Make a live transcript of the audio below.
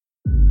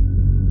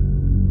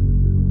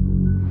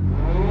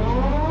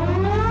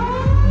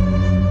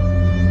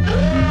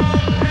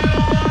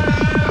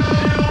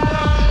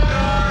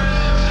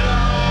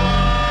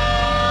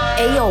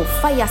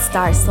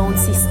Firestar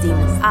Soundsystem.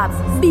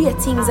 Big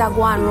things are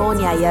going on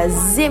here, you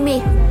see me?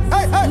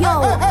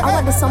 Yo, I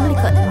want to some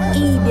little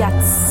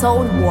idiot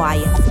sound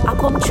boy. I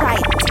come try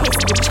test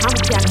the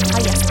champion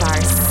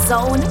Firestar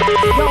sound.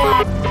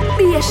 Yo,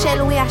 be a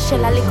shell, we a shell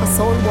a little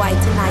sound boy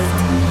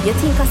tonight. You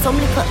think of some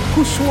little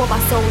push over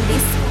sound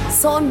this?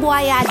 Sound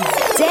boy are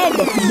dead.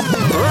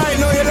 Right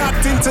now you're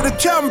locked into the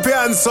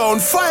champion sound,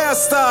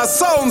 Firestar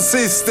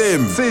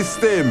Soundsystem.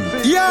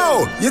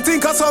 Yo, you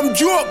think of some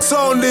joke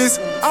sound this?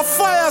 A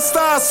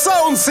Firestar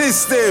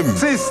Soundsystem.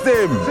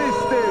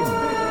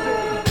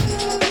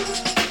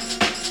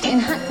 In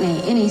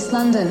Hackney, in East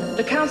London.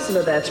 The council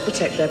are there to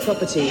protect their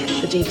property,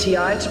 the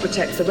DTI to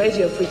protect the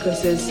radio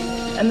frequencies,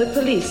 and the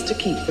police to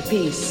keep the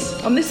peace.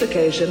 On this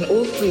occasion,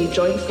 all three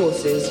joined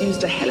forces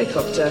used a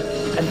helicopter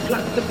and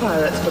plucked the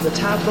pirates from the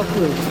tower block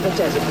roof in the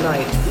dead of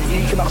night.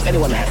 You can ask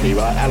anyone in Hackney,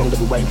 right, how long they've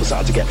been waiting for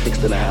something to get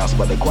fixed in the house,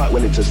 but they're quite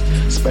willing to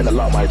spend a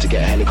lot of money to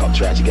get a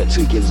helicopter out, to get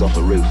two kids off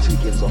a roof.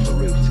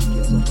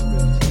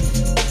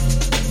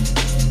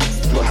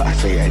 Well, I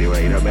say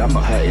anyway, you know what I mean? I'm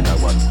not hurting no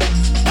one.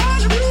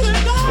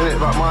 Isn't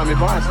it like Miami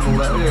Vice and all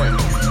that, yeah?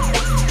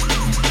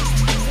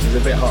 It was a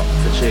bit hot,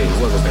 the tune,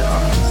 it was a bit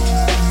hot.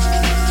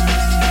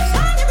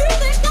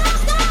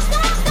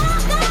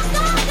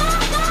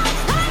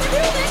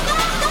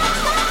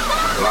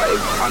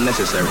 Like,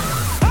 unnecessary.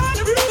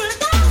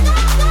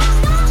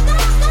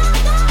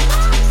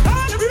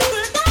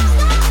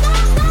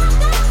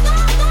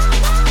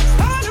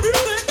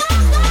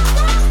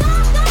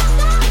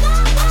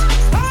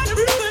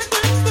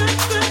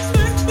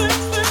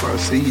 For a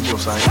siege or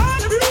something.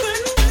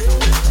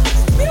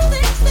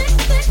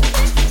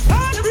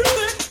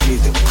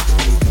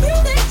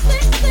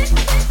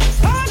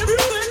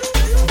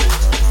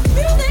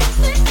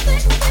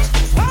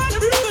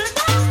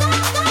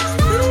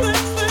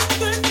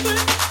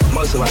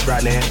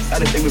 Right there, the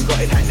only thing we've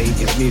got in Hackney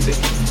is music.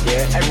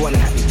 Yeah, everyone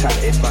in Hackney's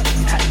talented, but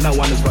no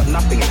one has got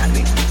nothing in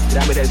Hackney. You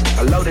know what I mean? There's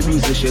a load of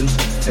musicians,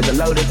 there's a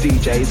load of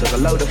DJs, there's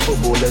a load of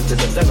footballers,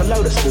 there's a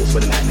load of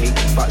sportsmen in Hackney,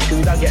 but because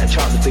we don't get a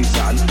chance to do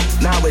something,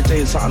 now we're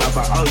doing something of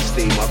our own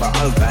steam, of our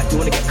own back. You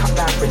want to get cut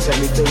down for it, so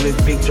we're doing with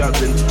big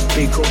drugs and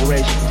big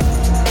corporations.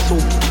 It's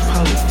all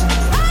pony.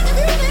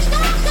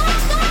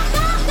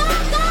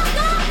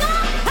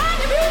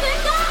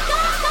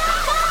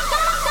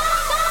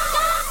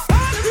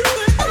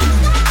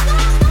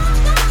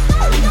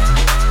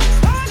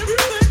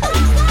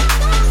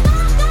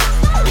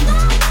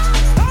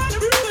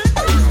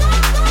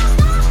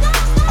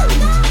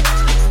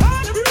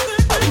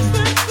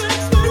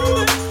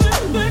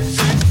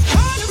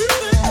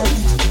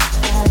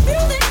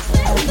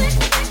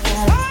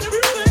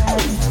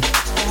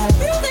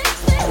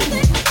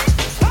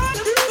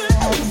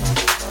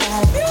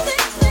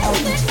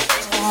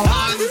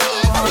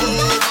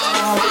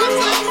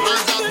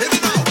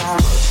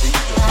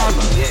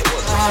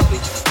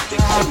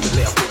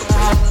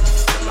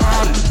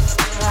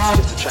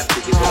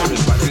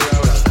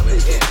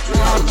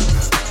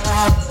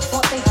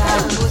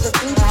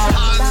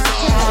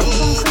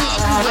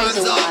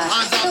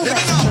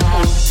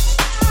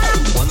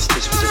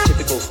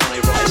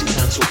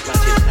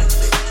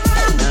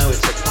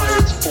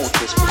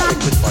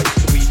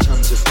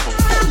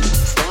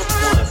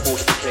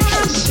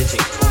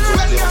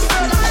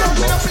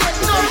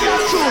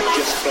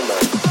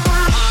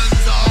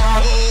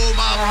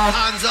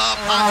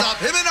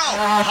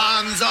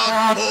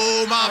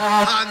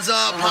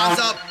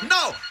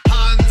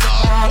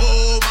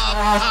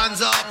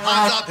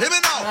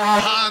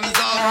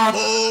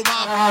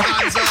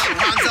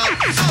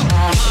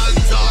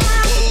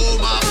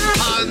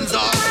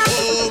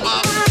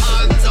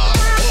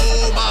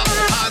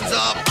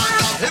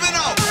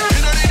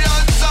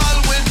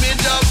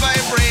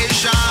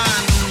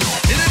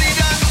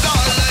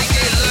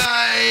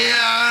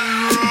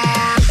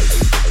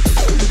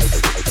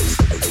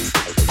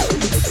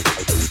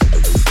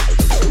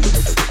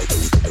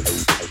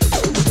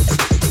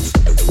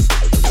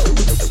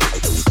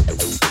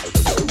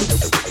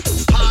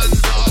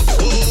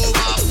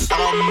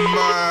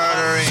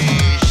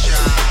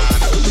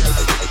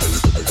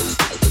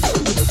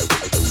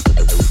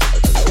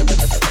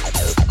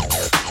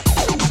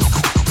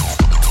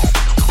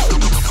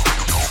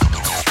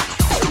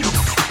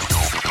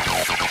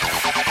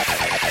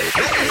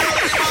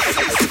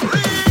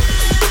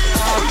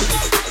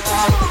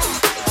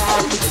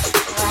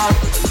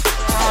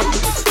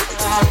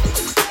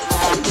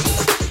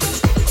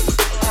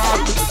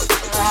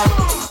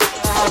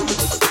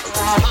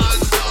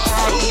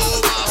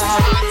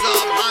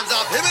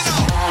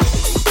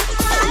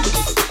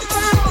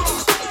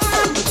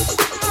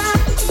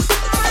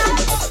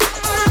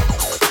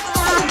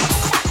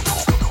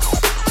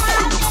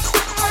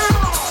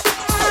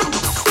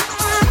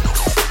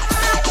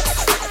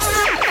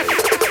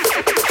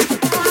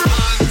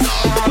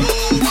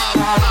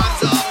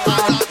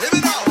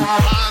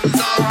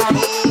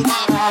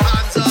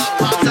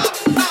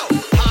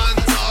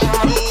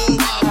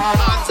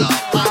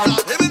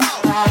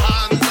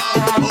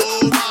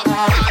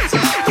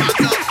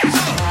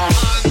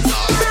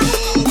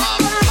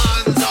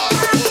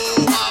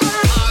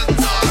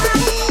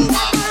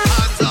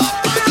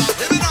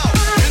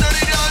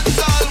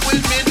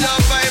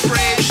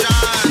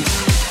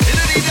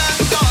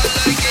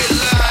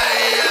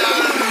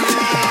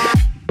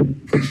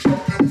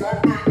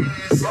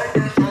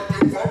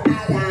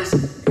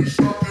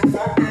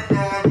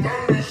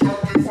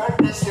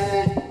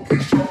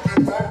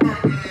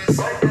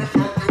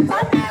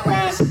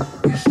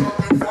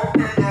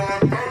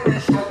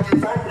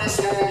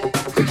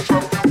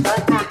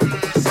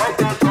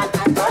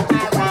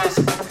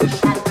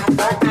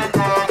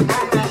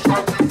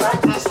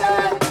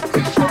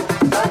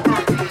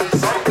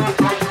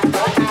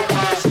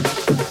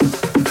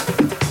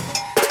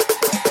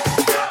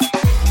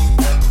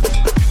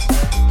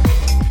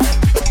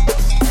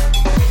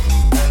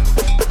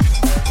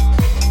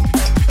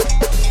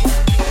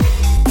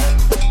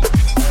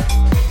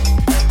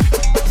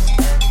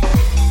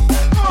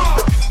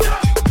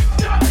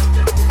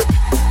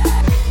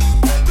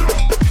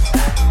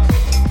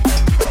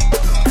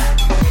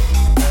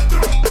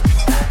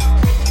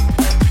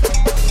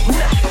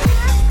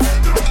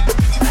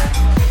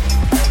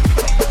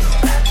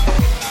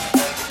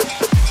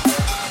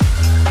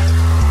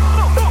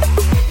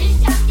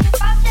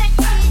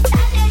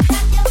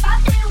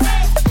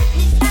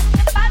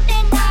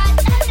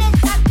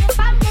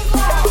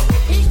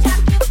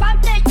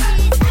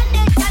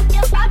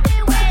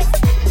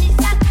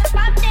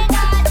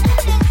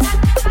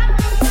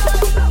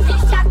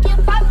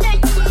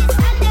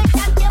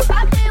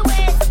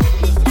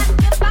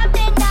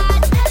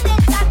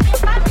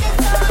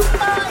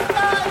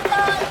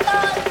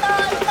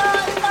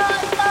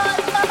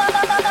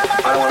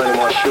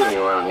 start shooting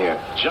you around here.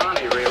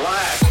 Johnny,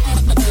 relax.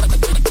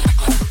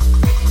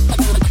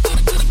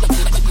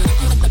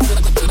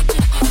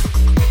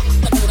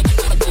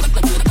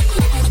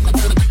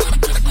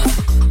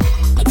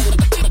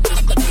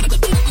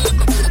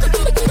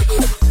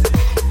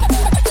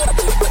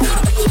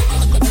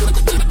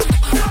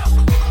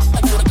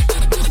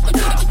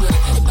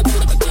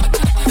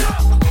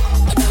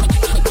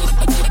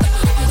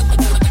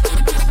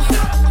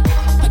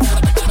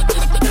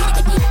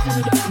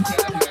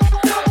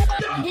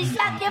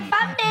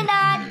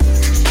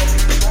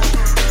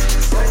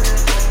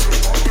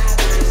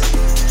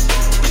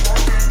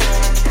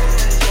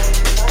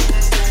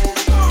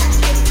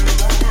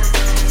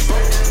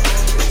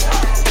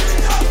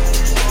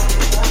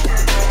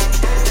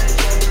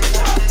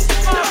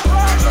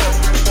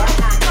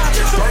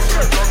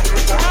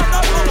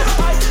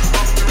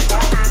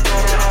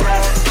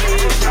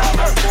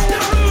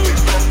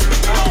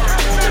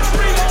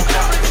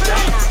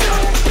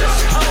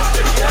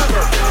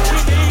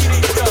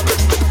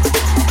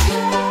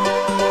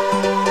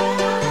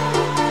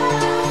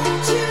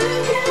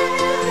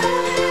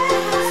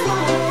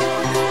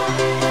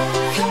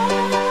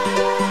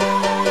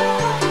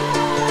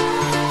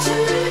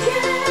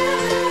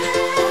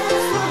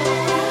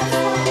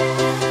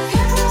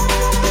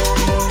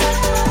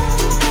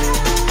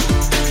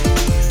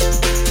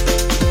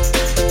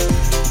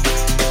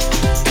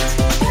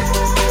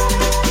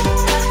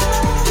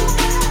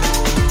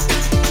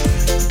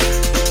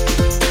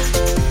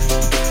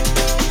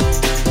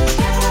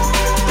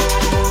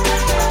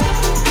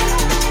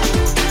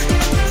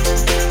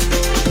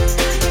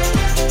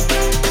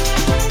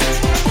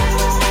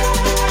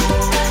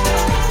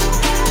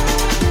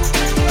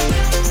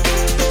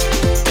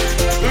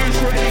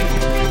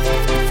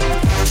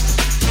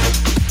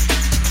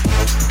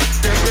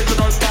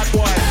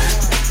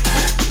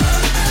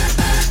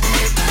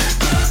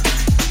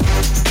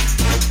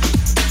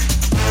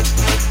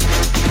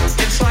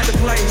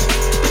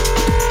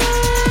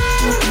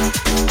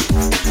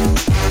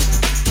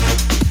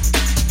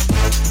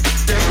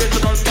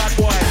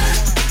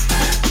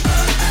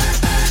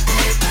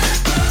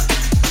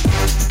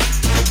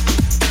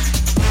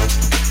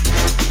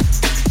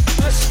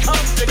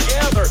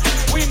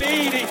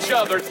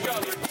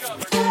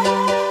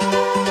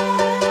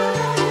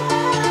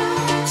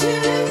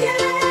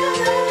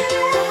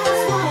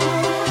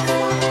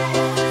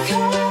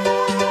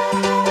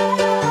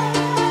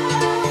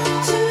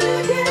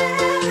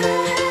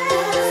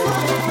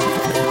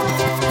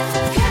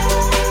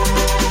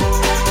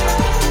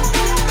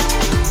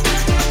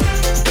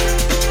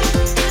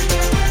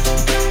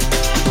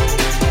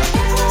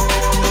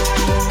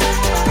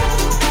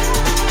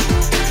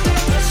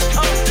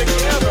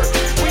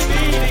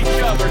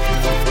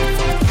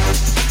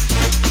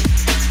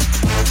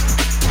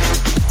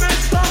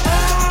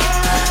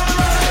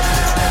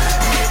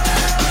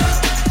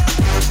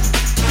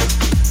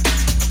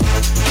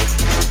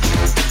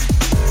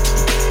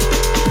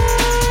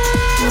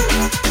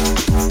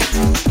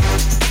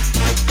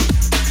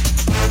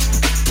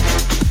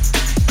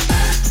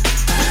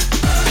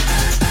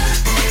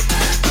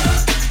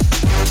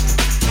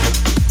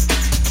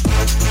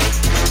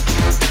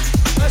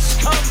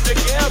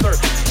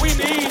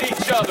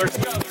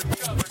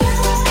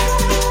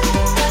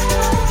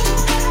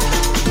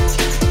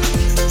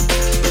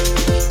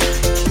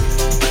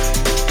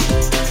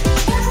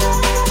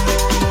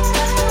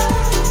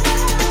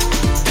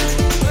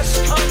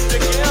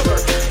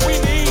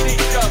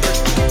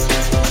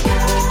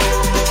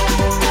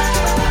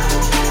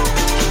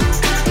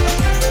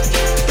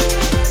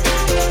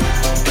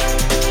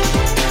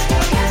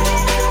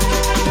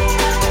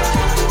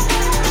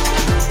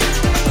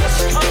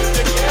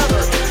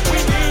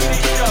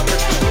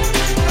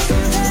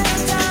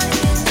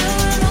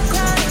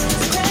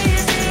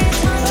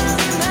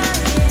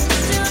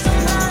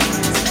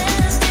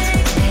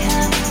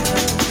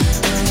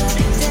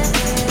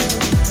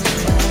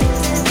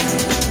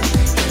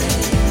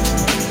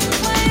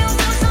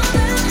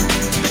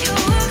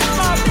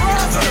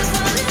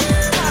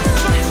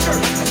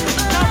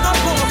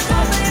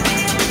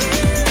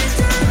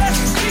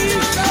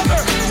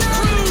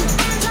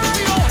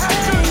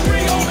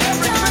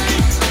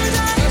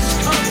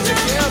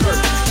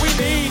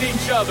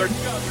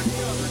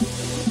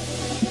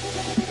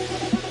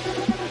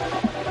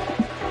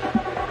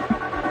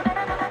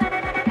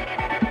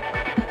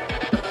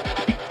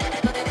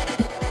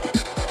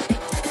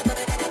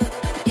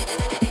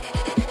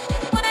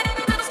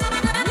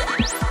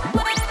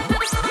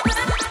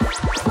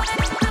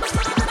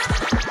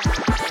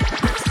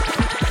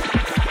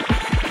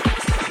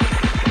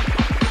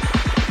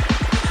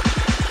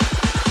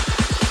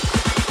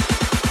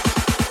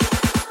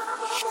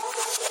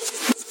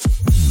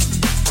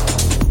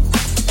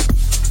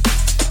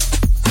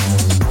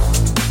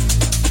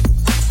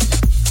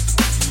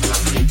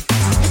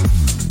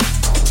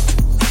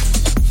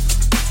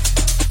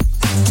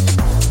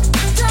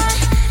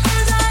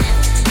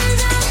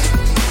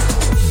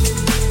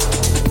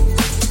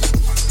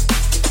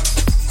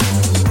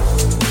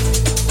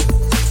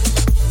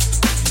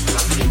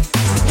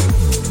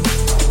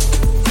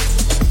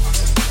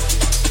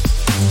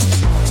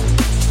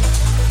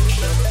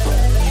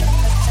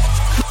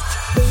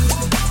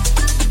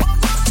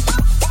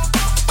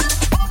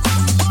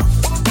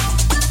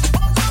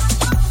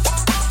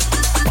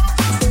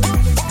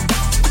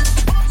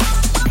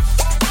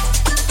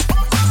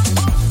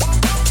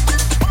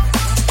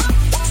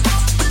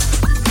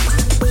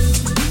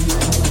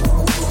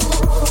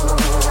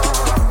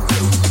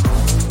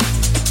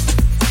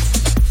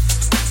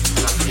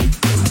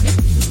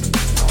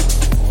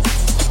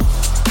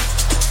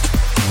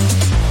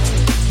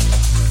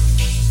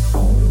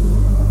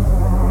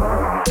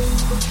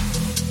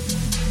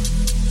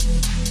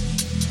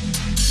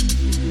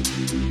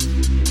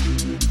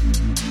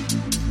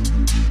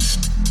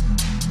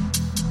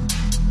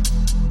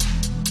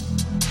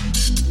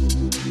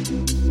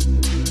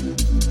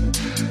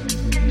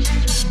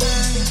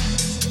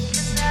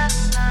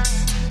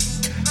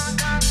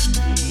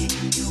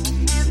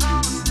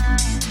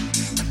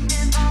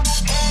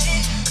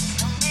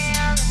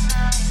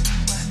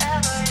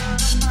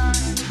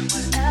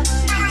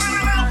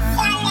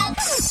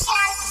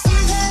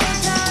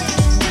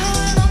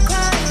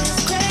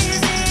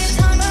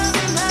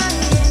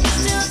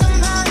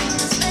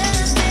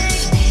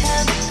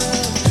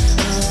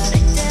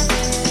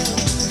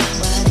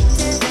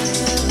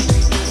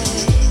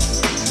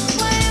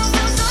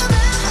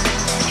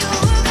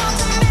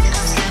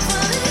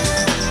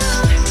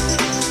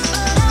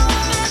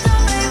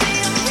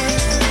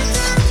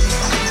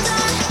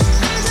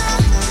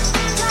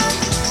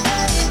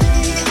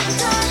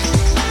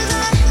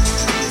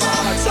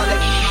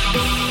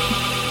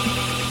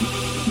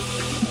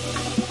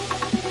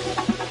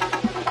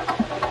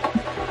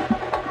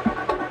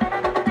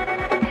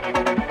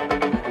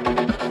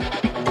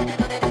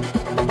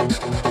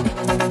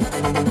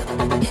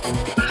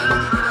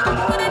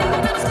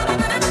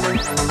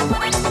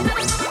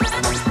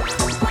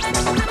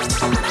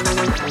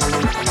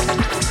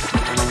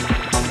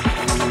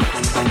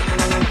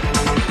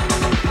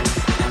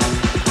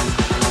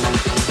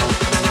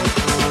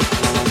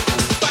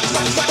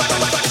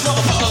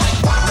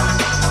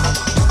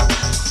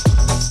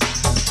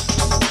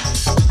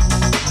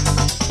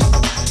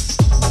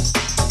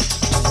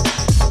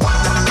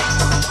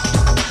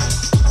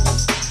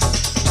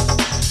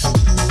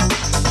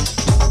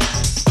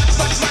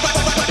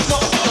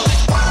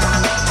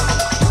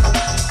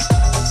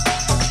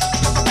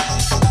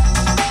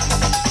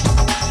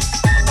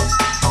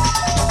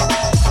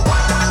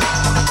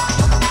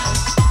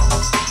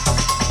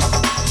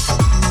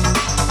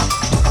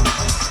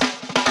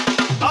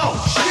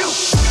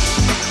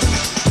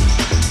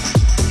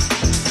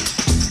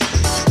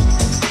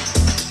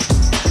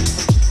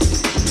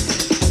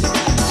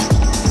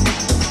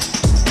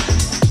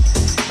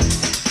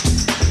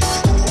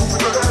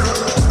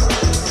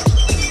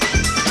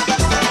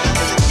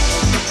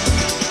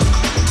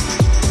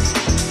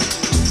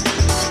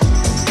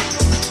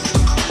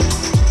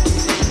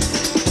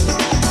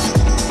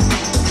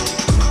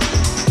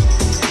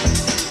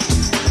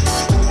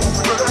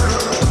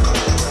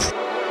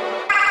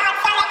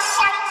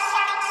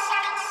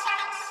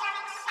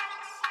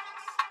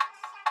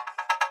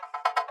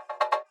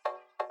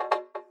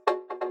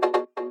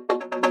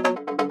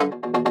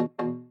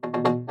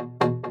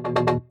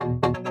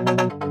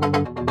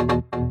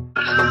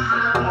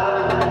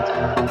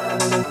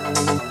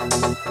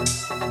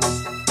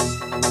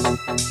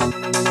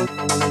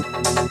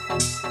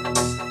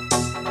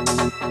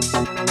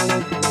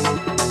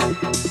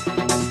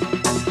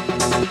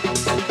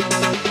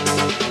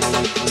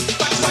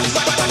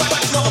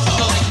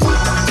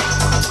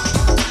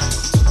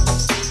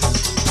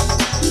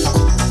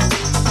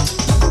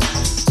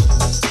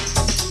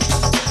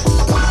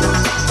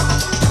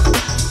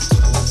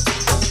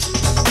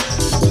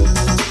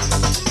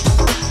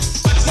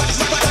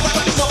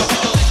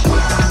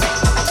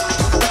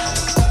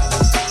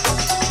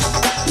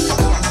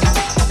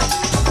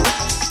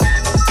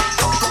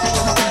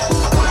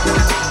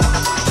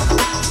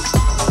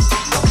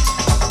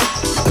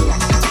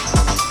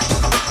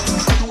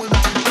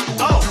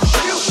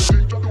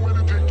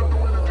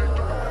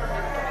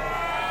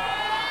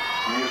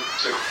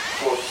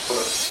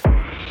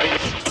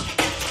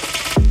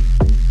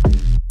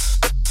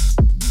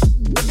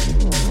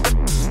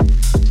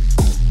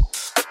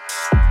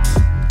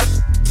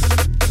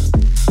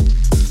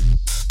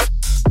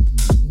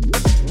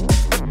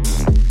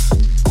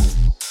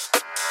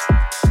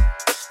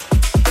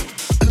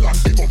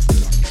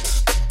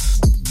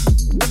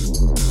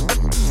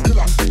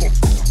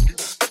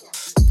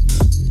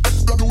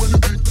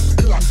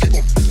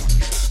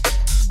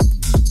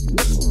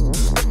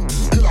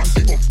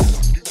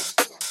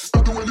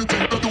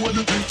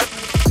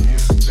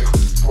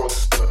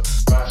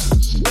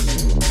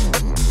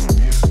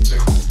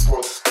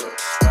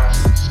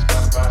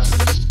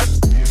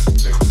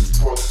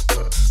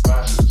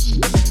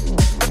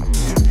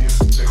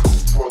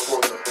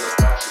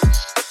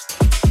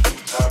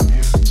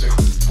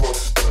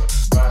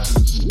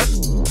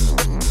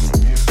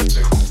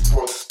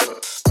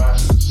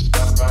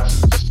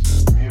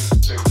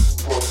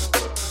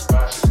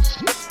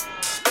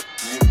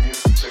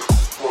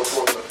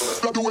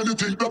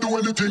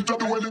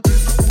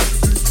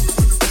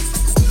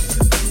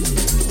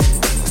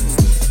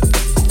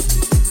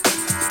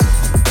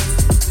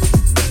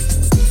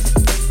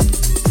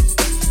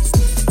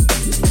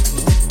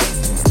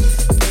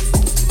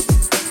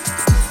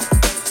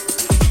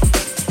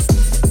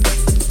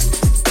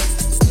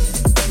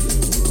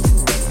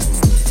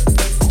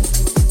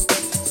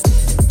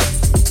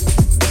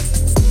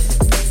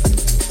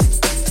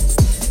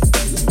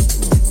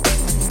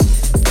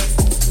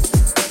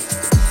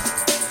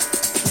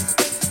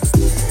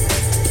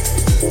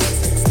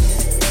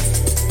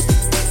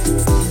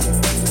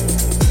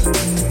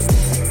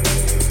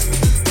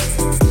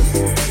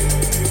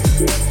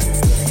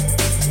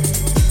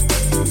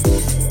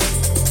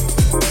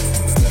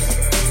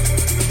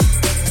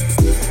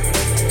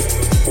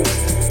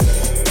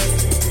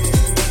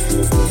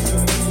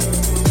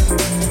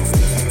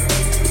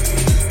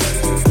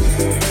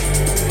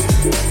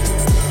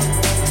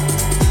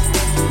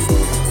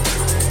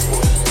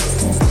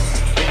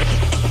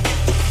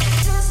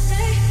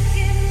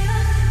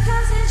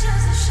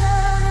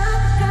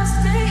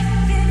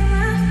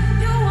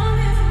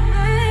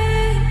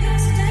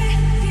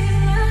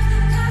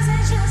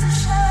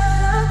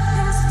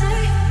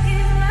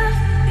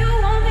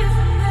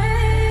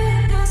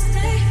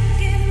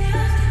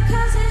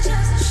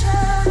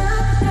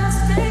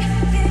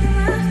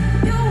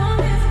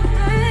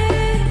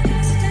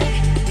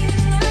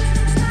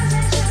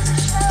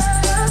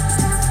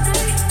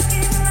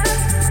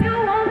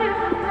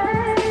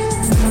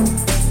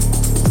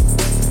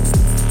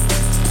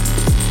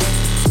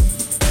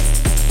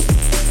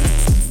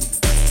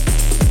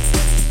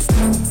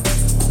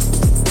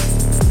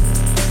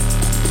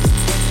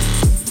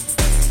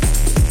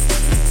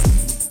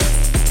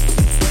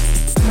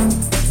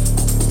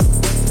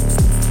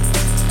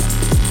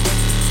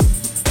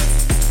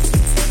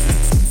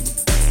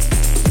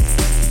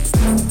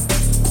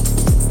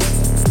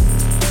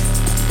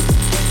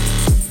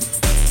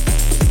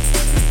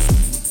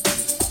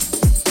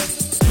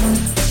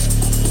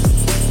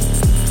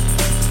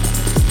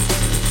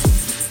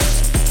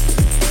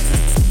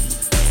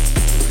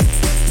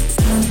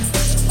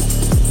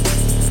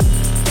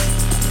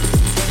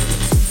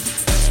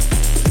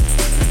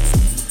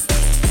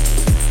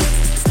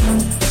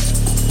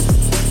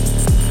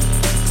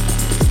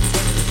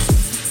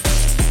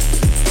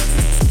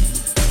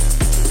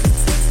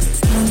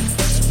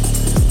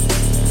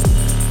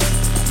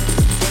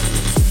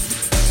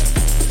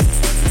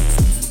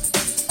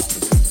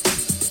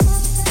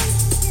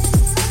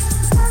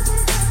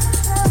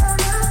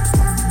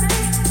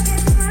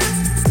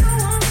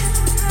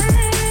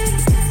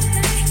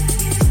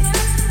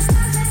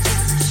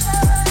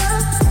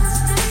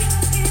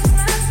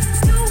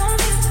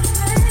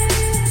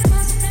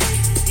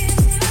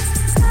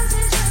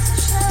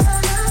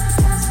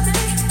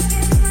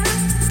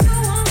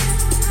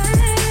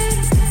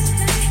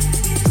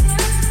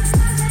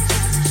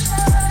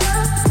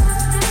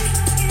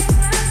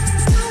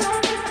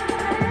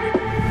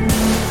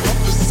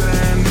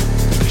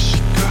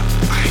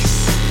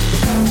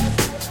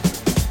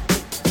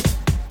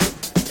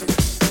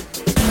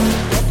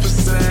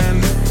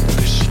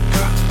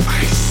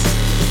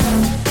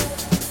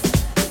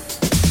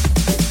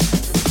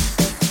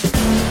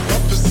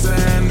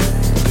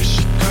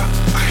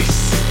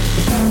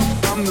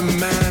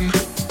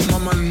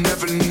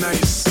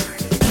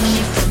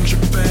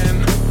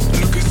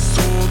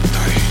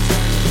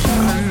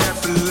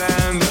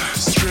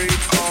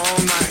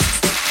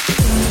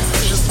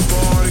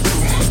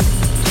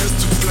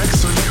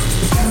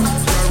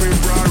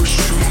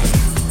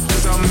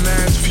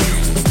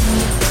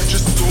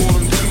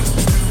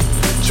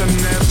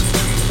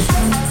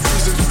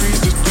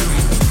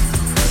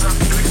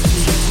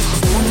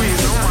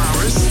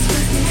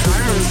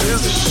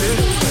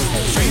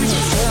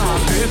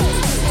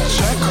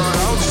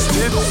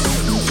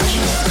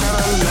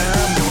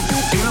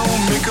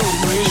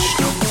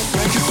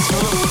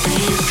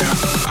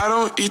 I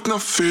don't eat no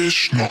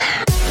fish, no.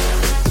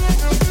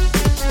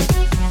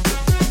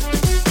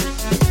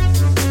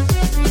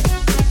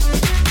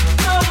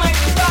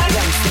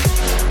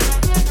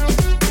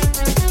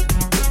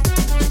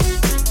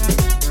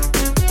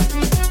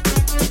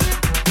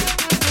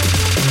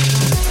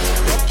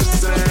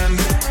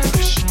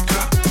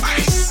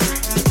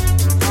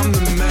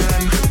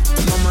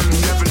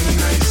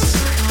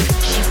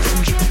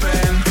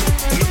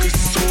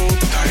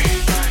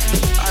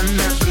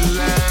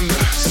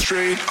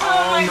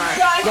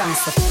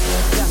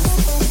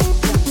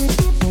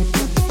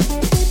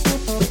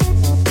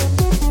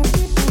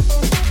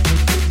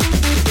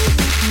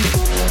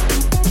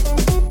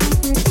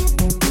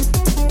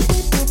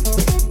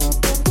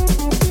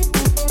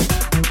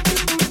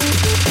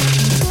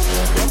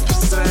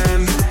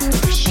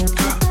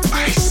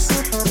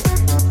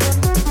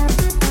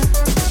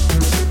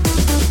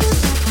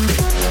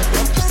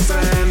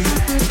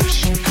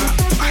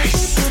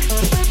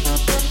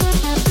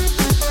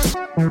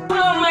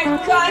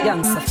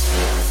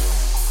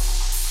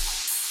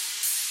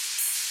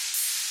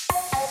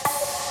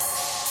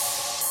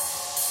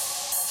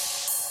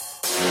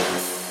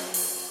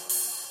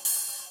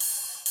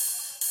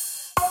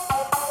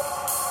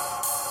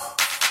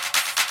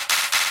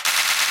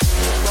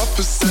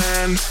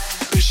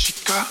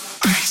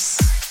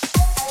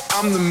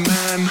 I'm the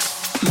man,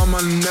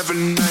 mama never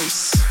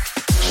nice.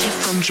 She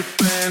from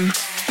Japan,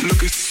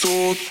 looking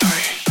so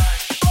tight.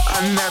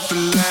 I never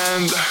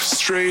land,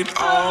 straight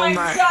all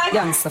night.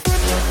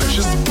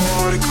 Just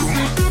party cool,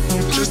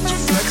 just to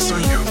flex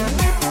on you.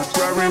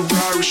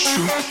 Rari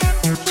shoe,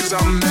 cause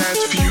I'm mad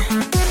for you.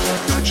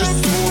 I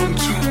just want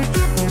to,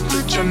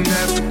 bitch I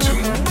never do.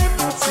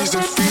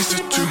 Freezer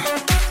too,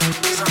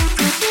 cause I'm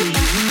fit for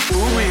you.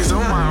 Rubies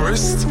on my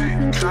wrist,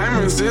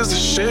 diamonds is the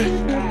shit.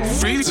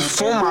 Freezer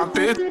for my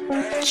bit,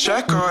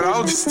 check out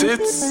all these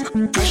tits.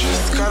 I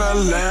just got a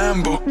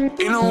Lambo,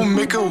 ain't no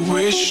make a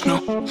wish,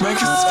 no.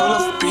 Maggie's full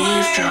of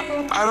beef,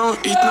 yeah. I don't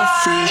eat no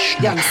fish,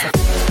 no.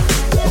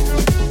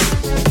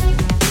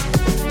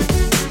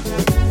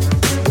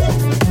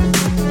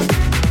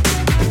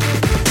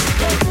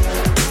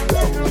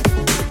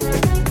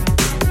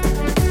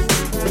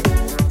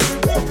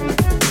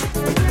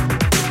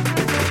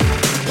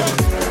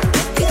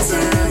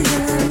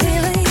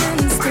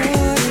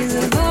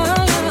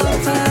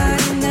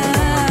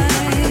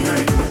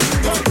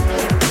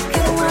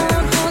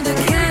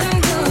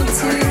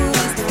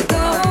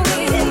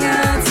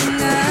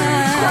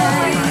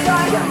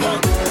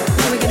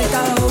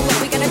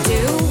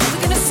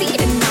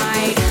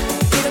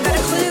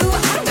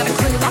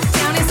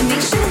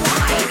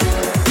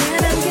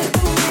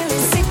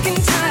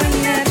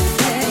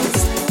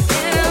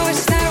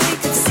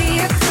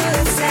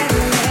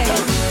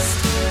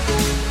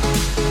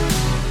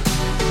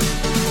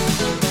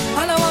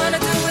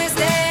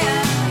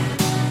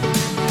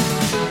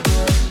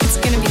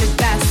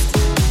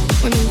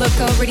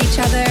 Over at each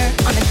other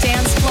on the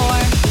dance floor,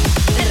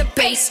 then the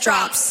bass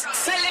drops.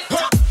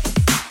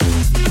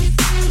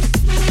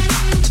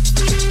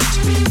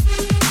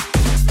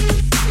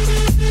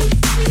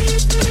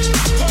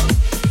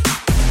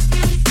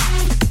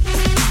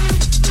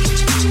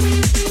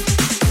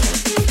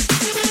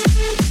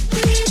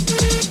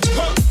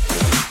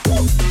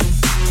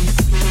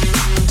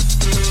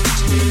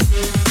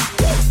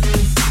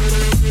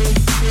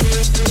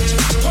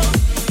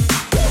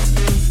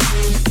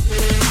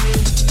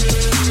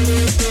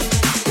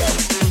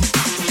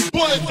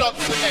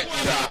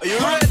 Are you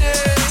ready?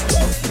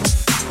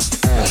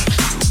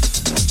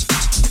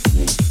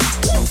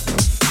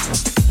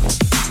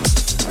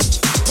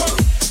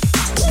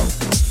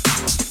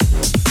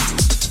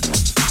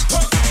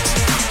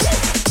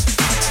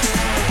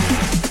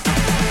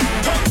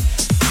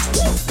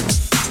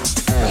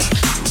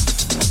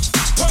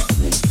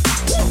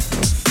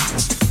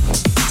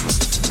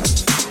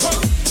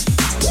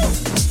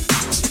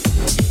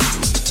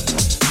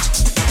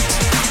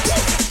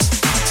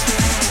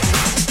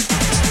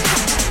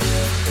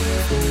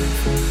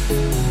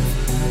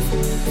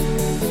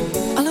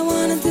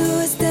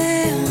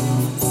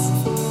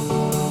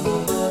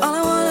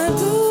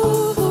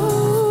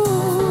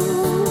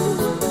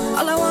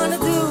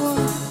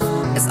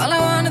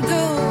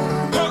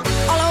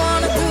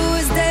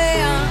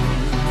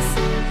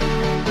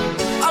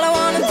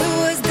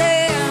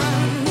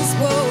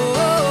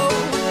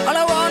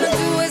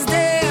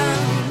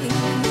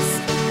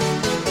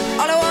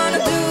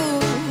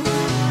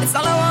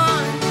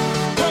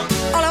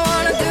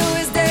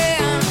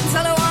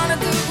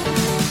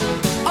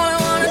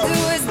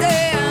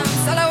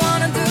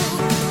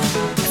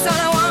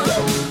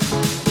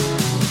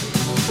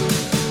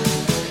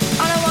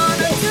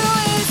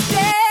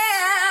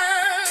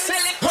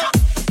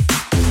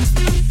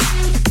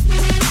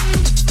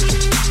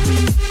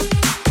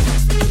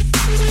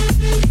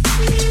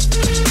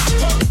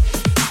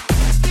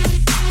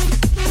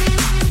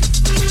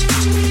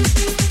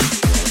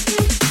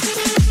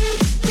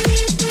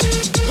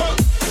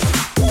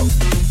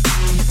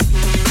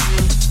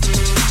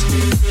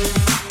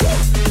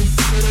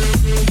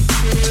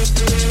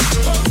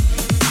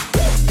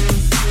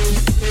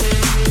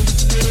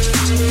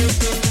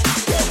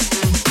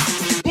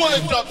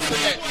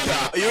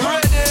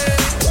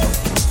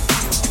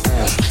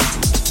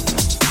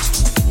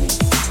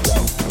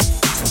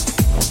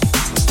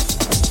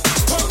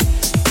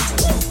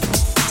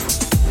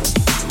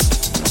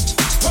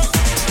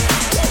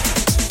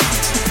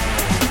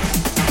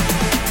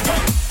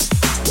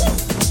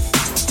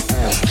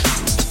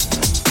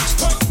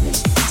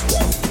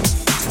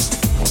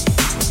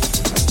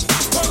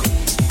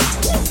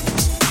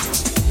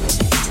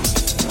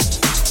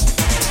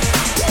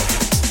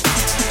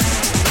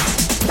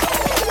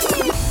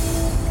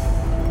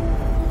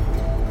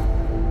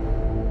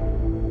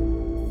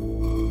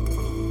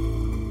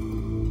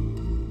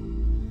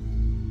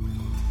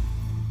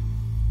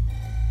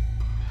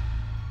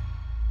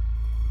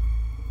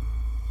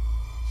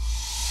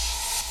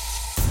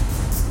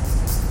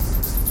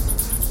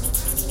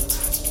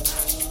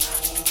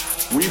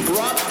 We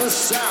brought the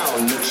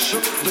sound that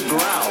shook the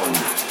ground.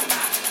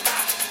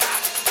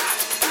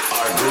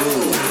 Our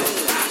groove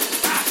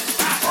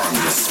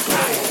on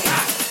display.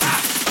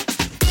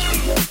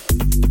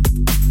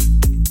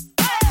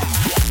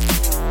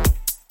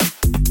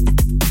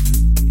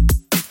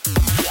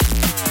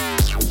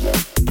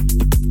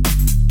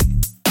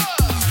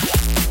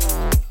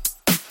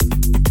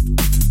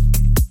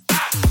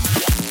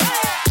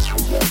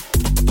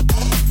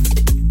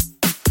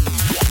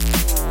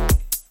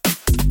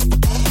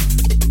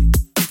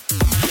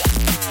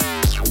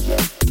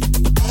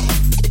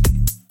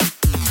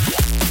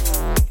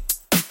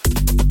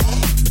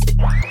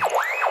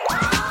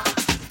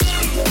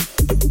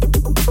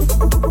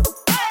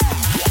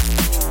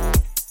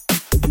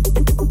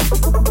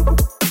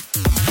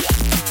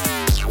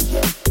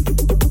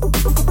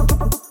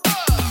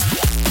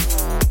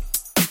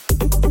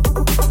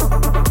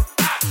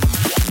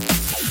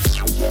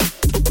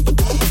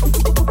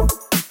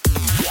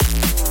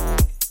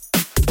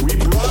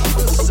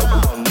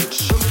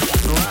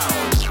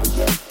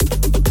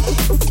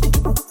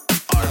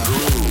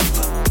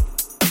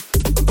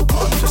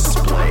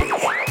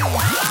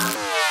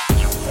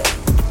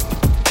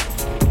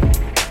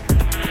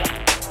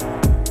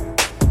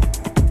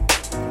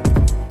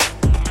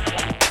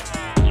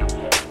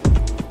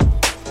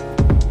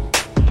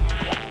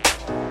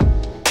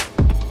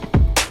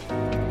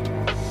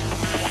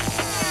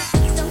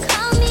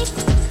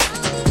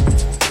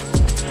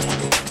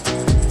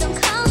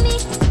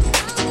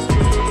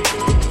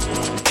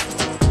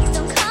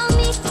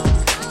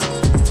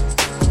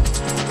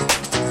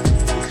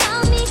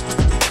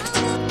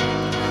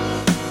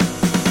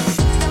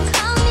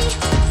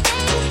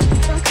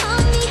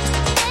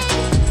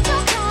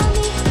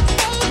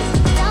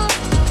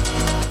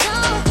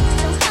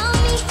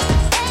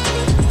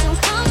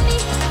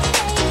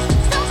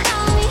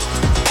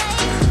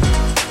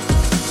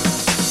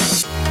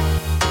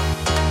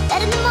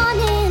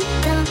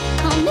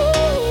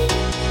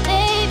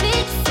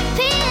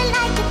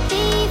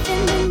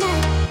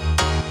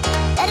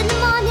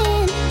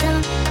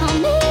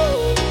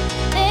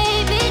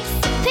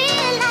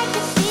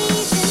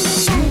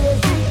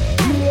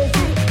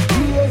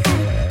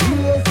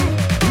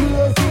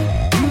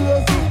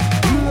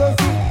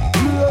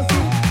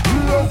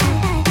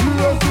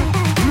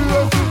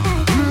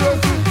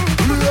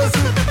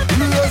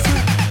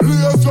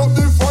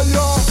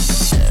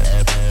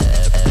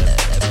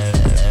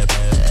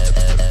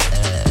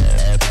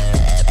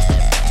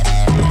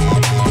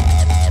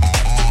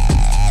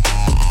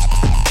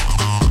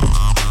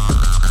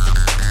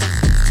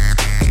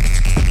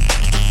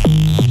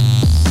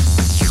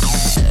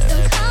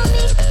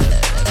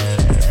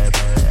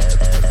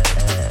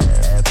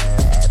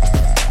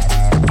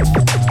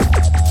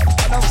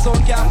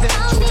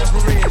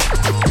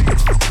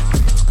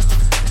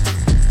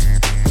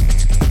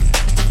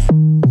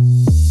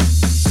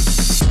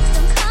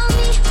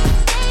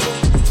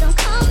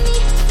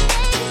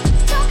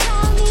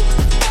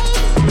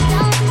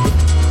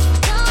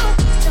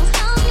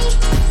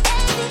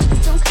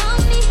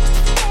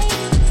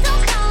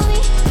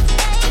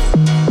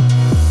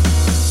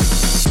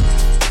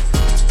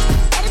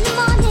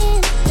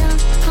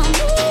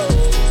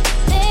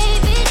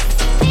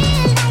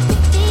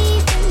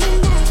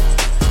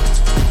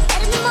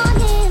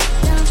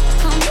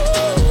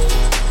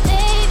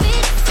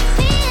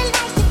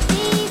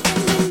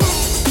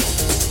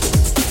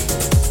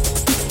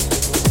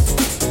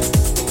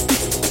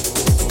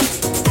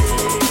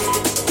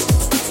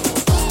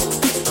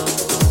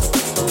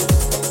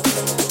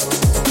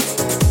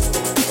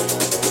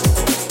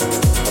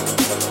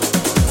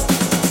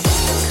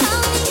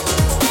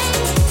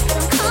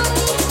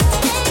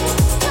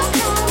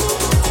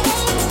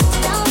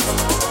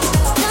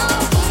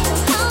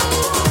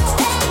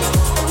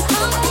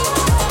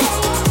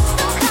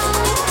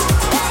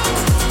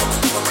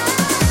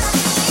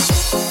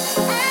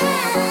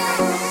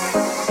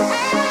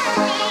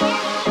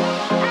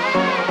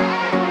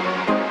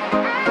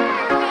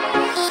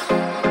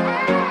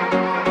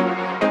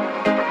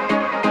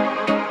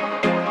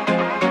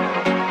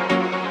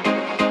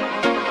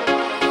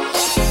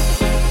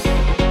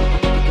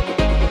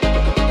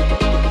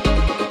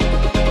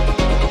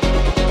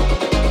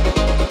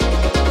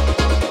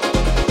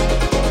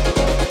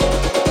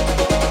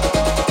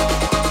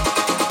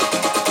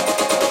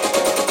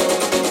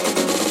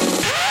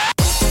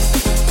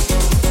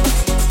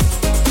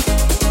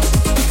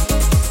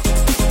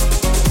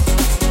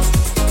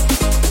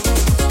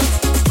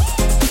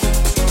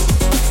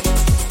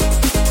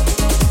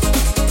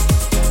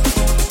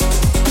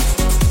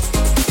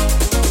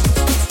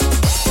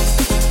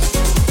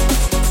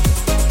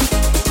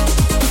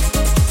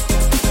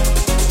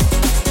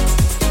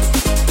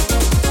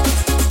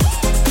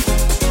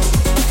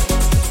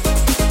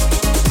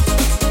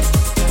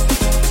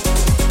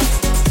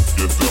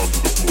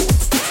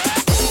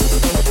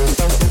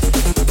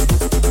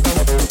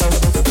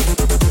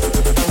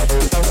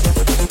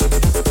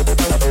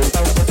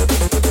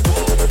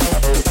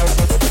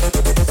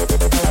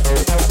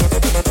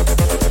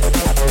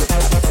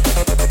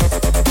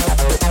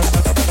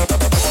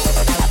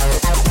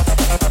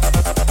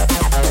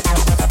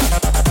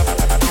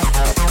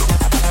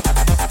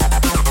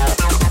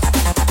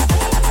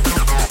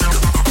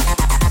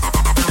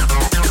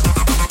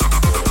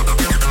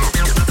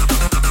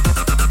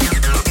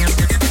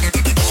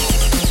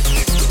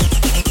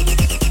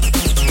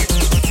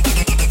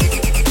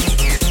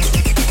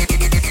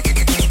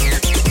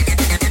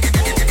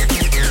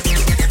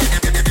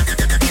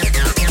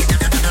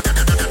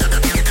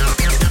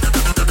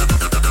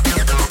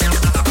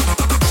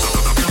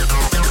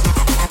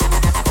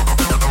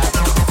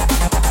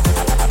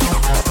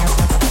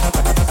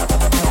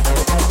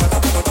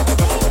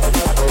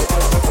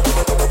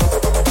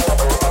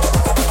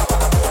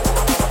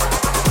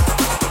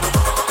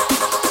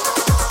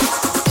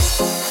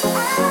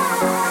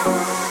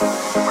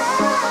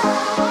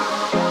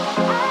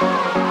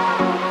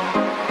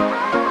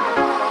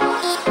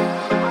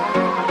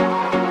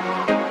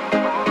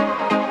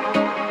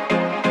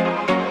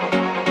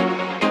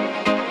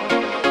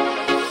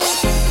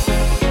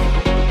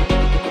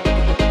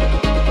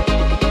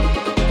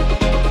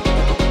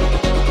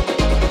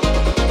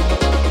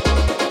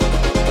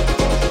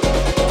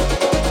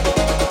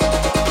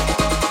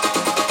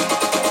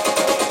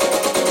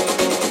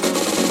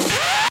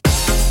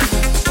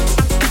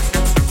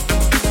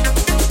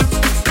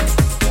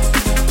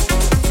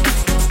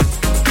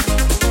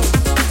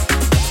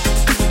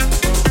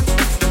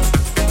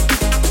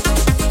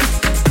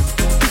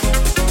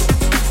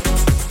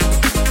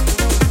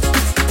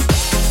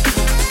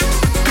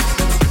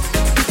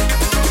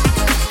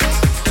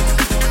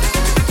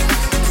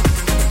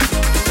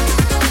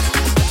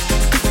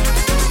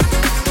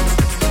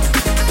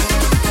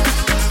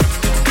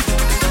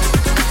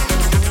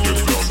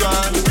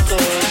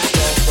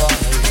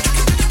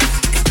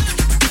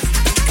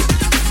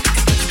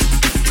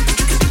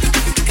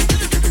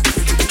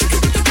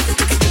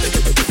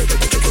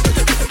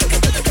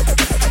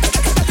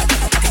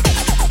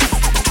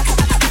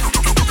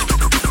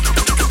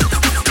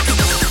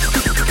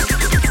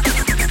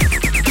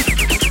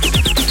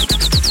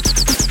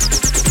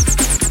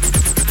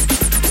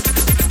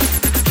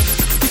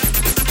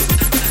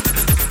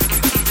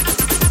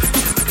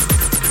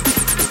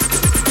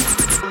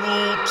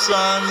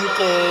 and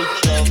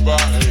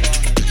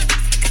CultureVibe.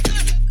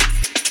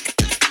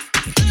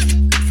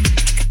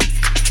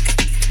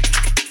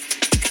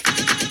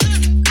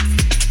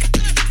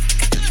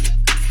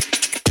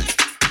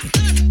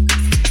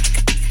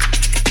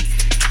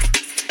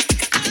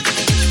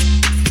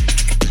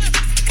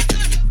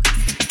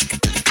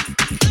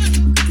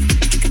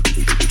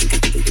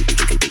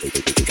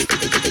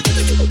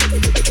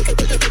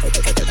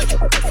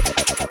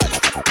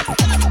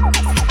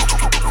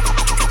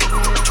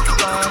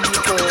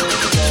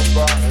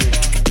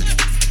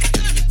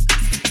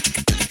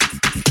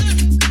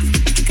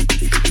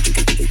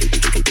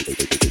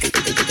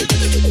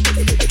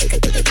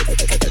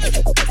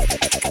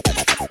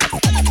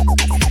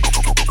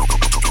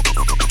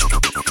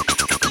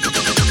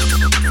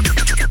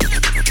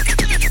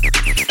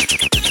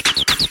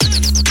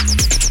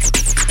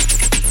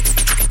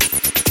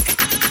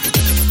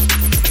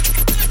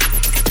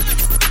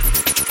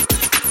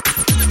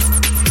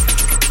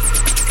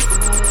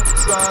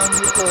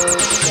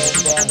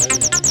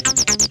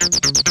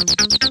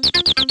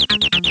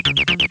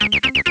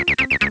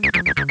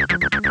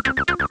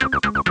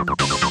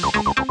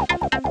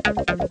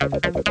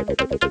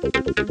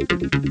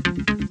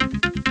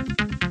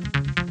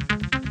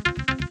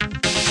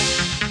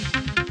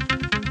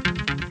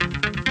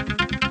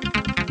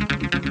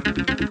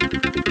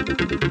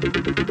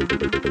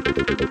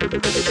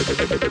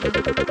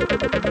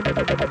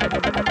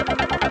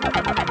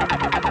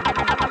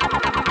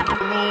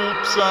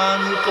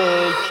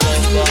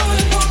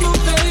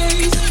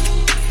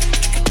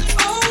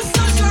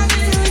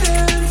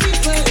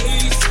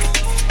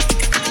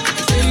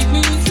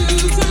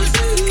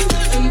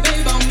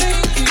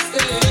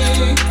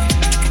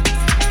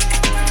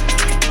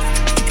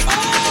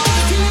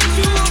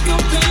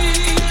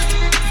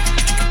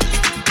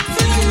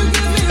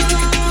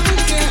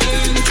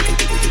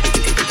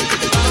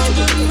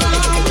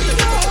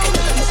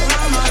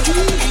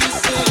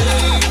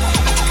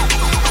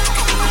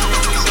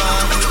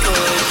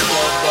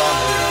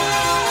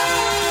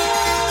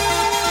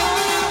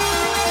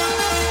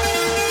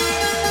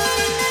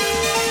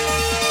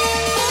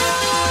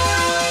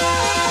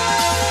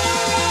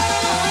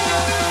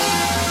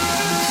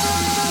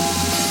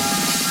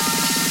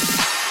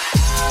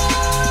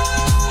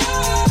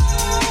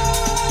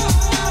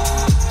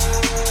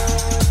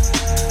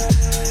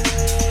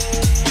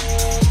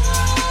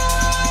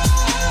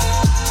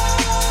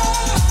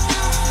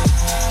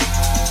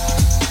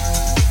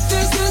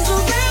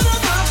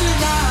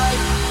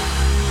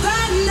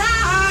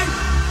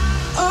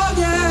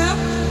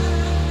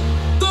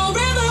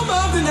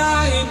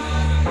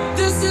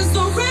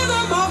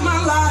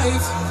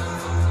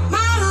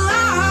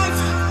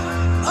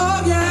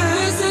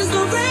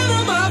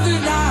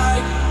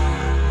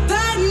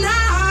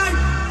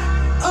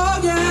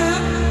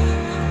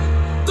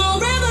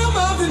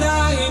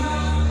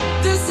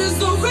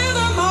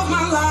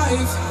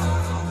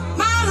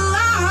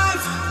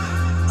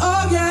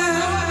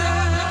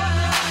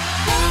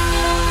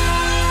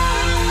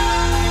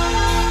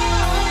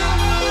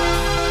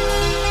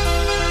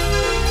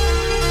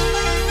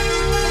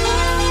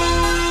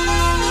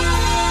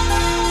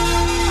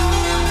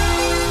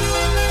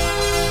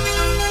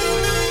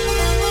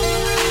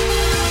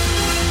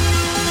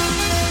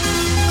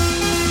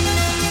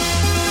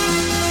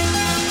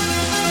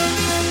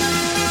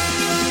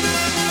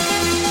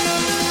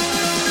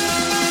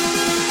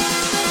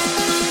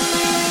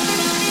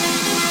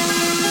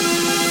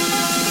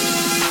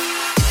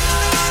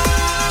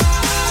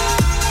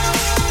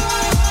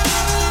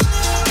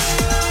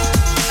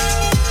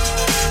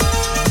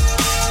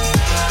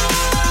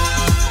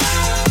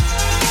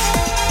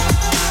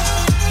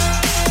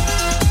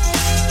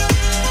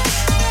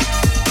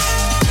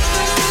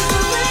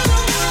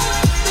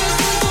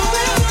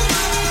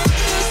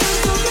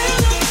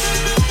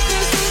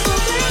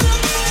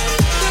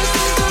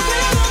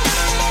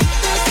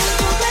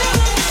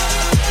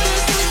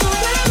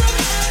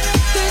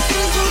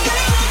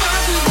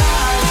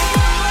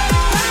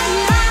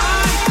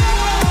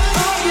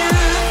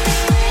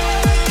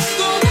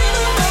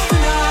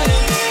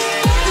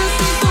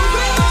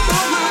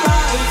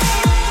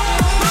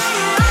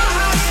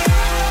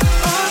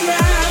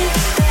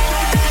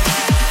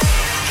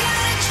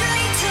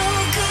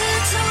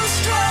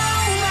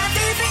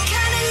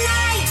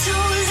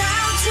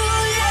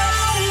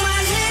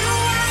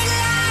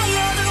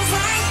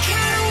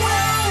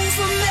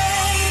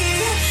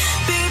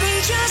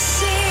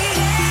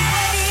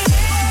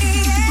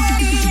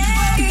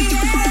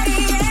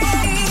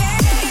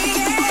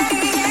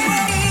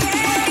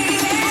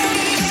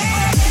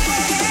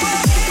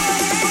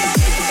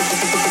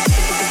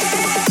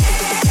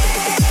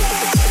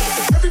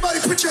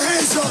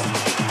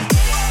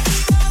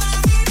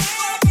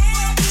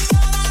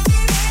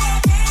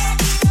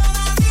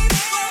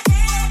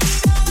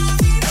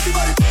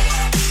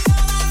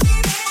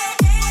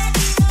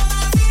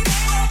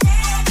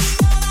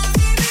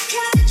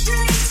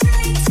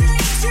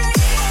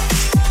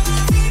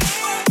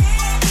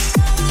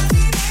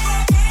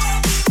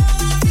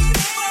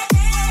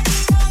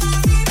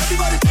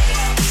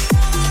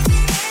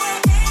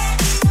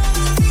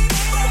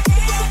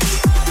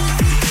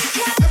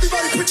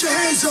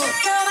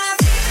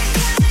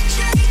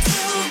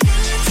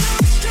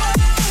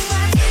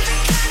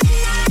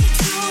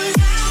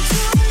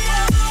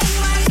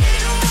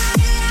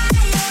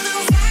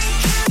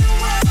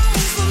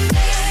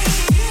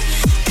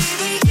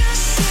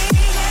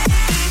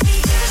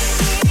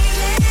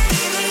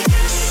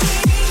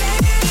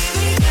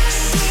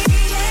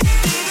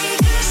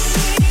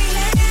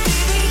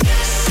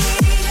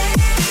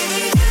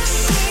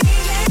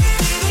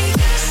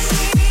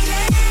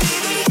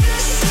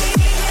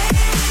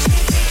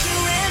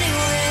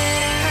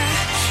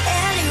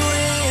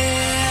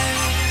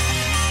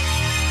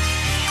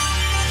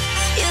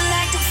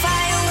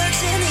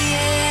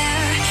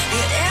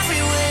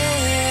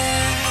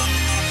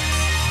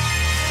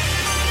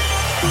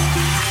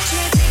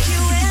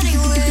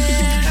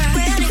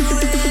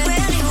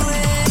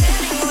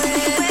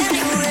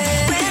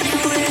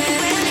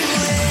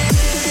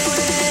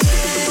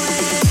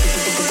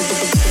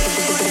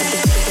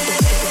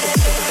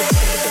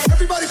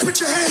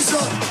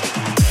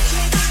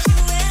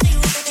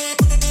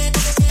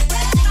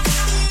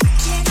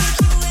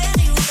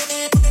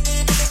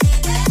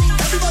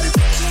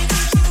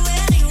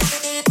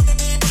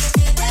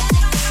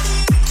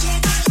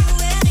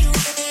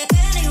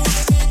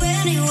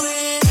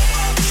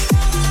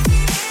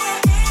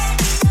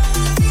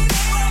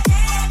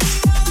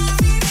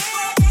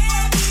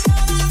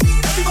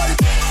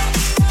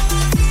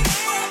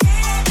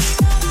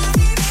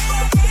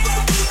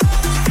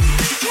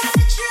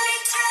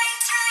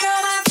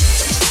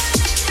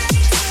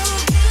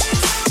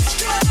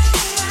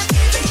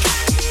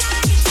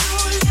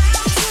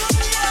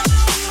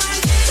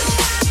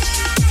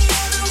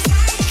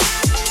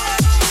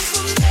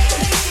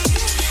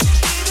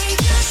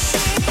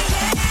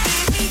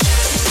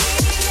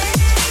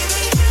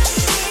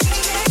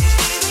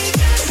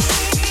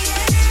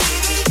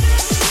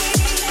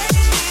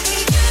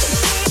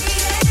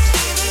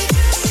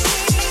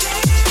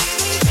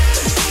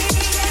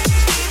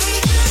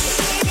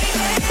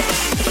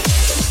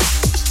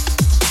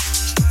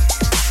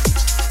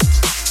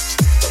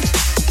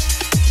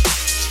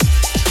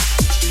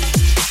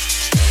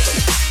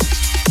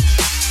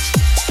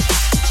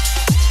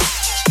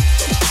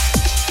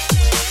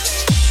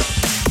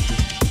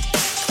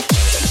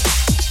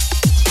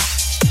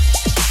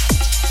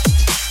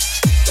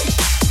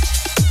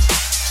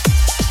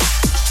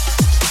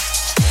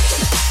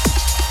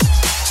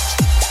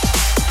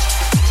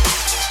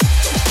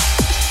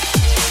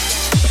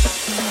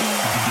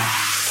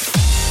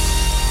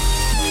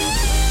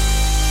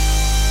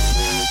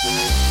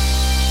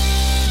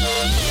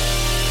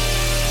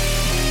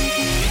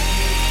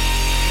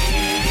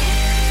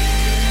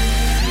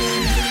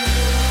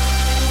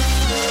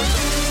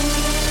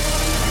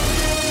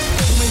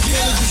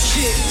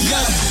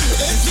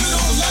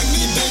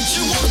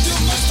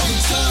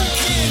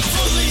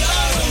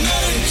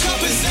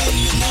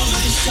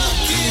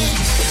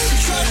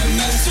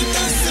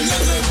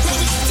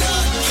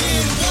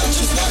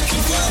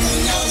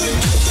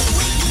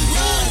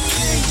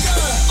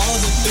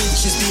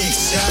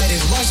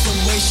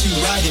 way she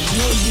ride it.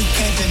 No, you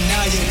can't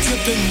deny it.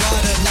 Dripping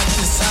water like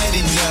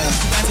Poseidon, yeah.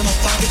 Bands in my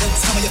pocket, the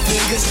time of your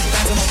fingers.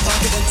 Bands in my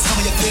pocket, the time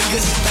of your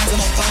fingers. Bands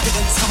in my pocket, the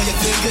time of your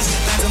fingers.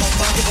 Bands in my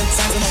pocket, the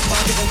time of my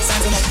pocket, the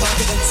time of my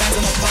pocket, the time of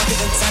my pocket,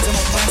 the time of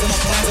my pocket, the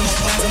time of my pocket, the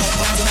time of my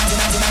pocket.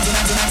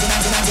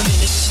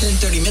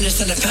 30 minutes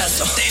in the past,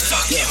 so they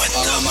fucking with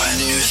all my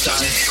new stuff.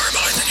 They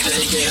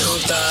get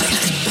hooked up.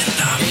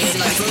 It's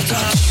like hooked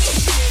up.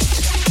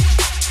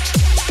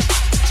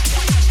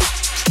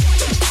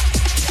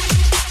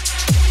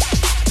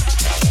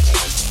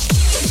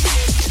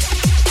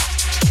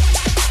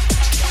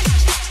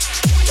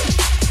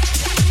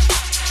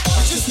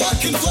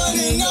 Fucking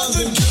flooding all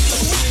the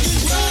dripping, we be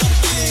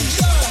rocking,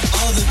 yeah.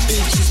 All the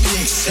bitches be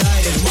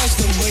excited, watch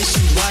the way she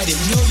ride it.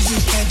 No,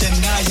 you can't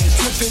deny it.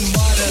 Dripping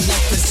water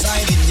like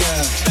Poseidon,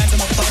 yeah. Bands in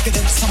my pocket,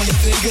 the time of your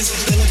fingers.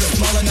 They look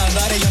smaller, not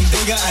lighter, I'm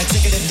bigger. I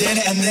take it to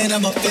dinner and then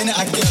I'm up in it.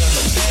 I get a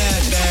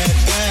bad, bad,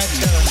 bad,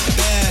 bad,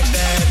 bad,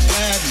 bad,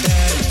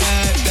 bad,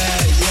 bad,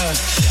 bad, yeah.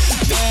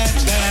 Bad,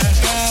 bad,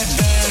 bad,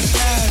 bad,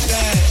 bad,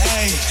 bad,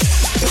 ayy.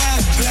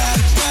 Bad, bad,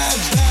 bad,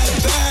 bad,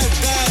 bad,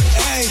 bad,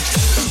 ayy.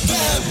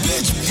 Bad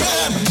bitch,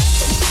 bad.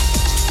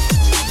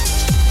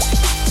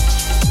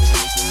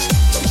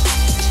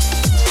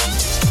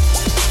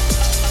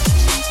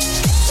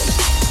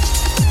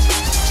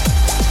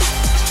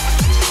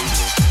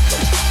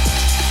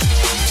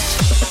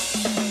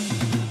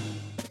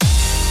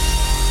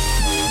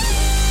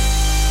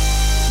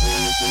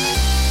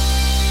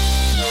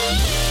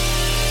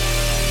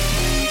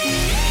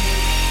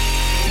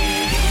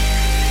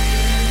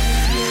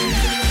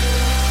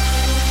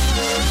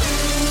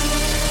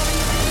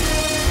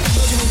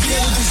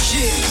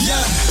 Yeah,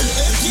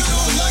 if you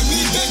don't like me,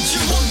 bitch,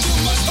 you won't do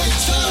much by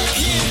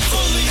talking.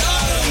 Fully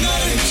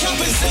automatic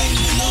choppers and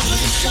you know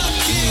they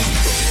shocking.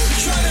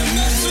 Try to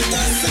mess with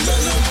us and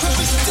you're no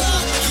perfect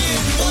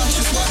stocking. I'm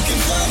just fucking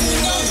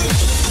finding all the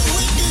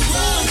we be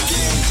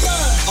rocking.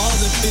 Yeah. All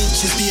the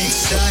bitches be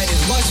excited,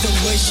 watch the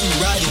way she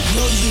ride it.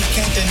 No, you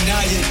can't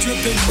deny it.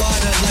 Dripping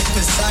water like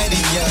Poseidon,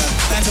 yeah.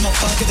 Bands in my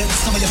pocket, that's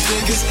some of your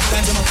figures.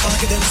 Bands in my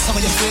pocket, that's some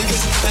of your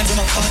figures. Bands in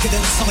my pocket,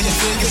 that's some of your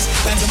figures.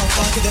 Bands in my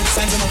pocket, that's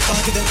bands in my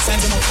pocket, that's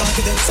bands in my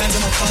pocket, that's bands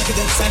in my pocket,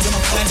 that's bands in my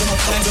plans in my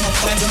plans in my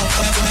plans in my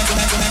plans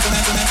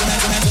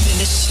in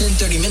this in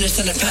 30 minutes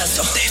in the past,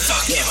 so they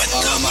fucking with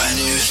all my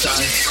new stuff.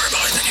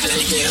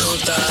 They get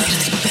hooked up.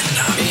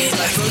 It's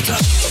like hooked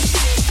up.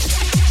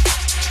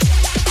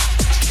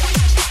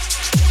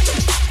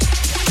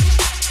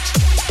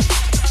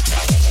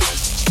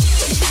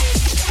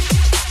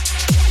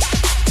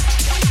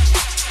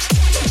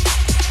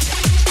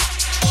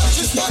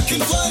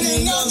 Fucking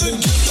flooding all the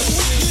dripping,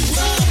 we be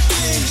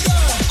rocking,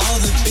 yeah. All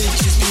the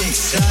bitches be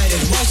excited,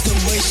 watch the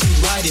way she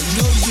ride it.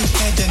 No, you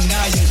can't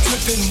deny it.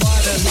 Dripping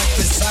water like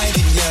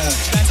Poseidon, yeah.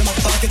 Bands in my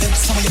pocket, that's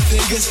some of your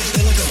figures.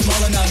 They look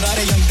smaller, not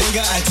lighter, I'm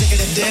bigger. I take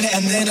it to dinner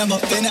and then I'm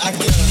up in it. I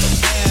get a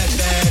bad,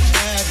 bad,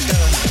 bad,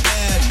 bad,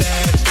 bad,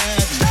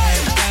 bad,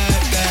 bad,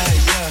 bad, bad,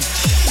 yeah.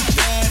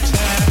 Bad,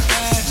 bad,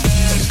 bad,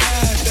 bad,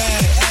 bad,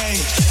 bad, ayy.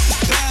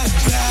 Bad,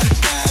 bad,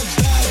 bad,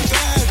 bad,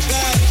 bad,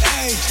 bad,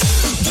 ayy.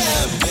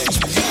 Bad bitch,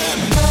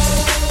 bad.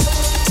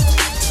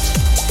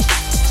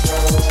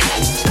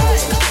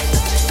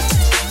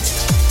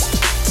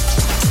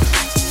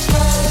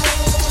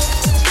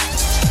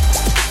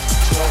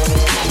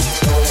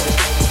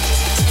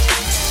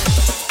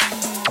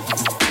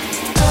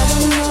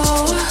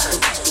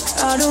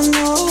 I don't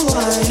know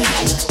why.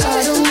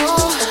 I don't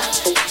know.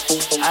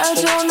 I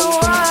don't know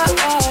why.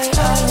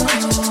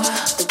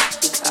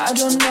 I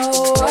don't know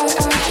why I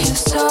can't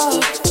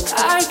stop.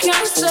 I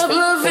can't stop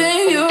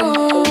loving you. I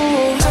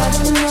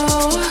don't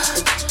know.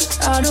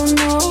 I don't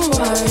know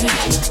why.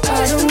 I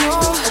don't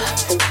know.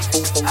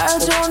 I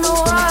don't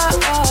know why.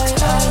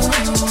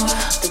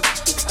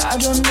 I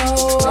don't know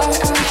why I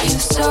can't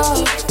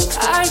stop.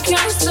 I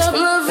can't stop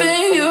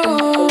loving you. I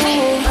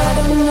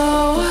don't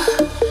know.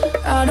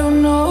 I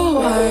don't know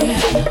why.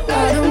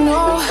 I don't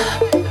know.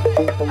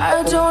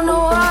 I don't know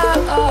why.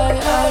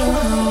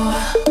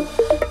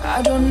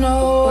 I don't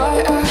know why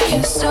I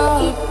can't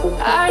stop.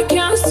 I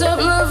can't stop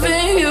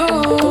loving you. I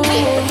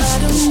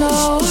don't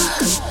know.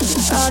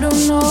 I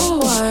don't know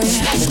why. I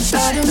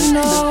don't know.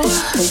 I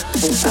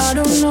don't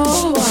know why. I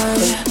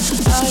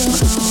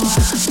don't know.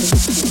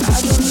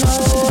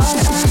 I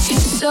don't know why I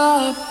can't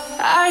stop.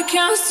 I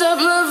can't stop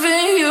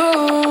loving you. I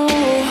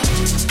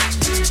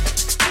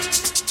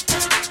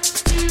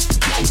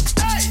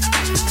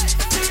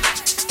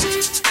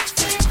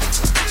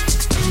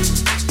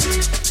don't know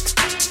why.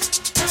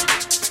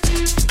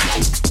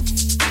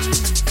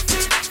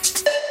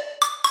 I don't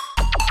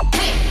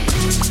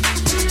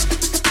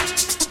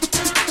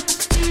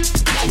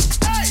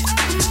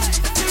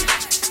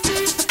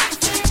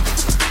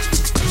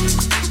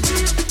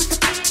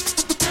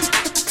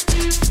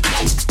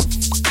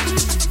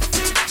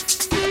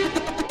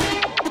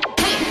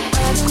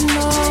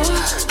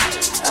know.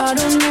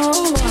 I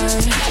don't know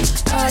why.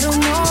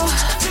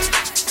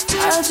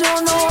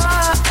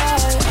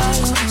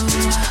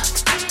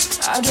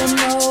 I don't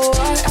know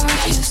why I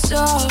can't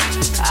stop.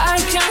 I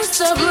can't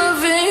stop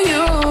loving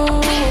you.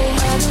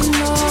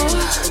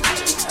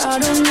 I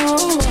don't know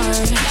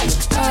why.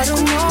 I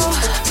don't know.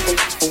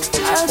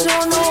 I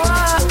don't know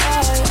why.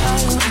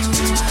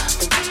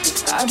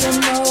 I don't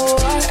know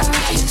why I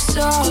can't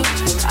stop.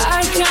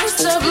 I can't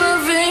stop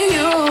loving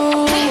you.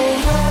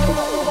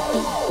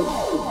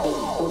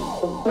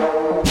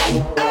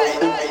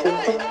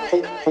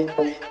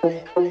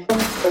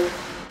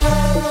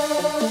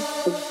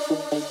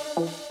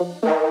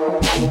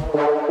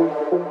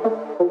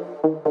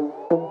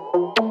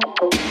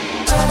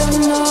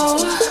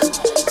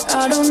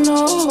 I don't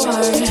know why.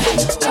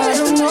 I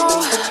don't know.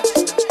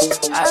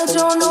 I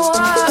don't know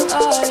why.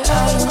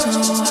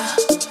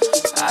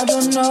 I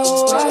don't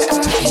know why I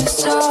can't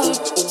stop.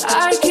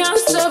 I can't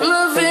stop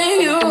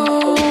loving you.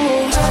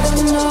 I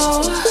don't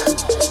know.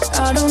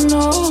 I don't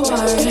know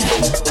why.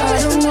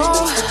 I don't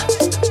know.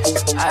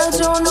 I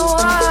don't know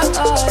why.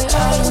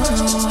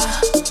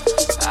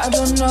 I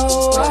don't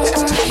know why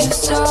I can't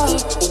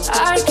stop.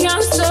 I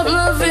can't stop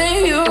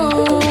loving you.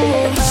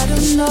 I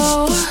don't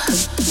know.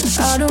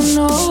 I don't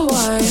know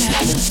why.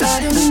 I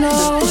don't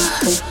know.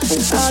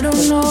 I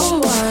don't know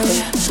why.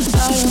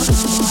 I don't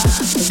know.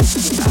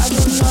 I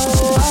don't know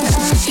why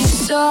I can't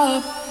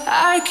stop.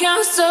 I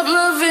can't stop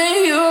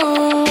loving you.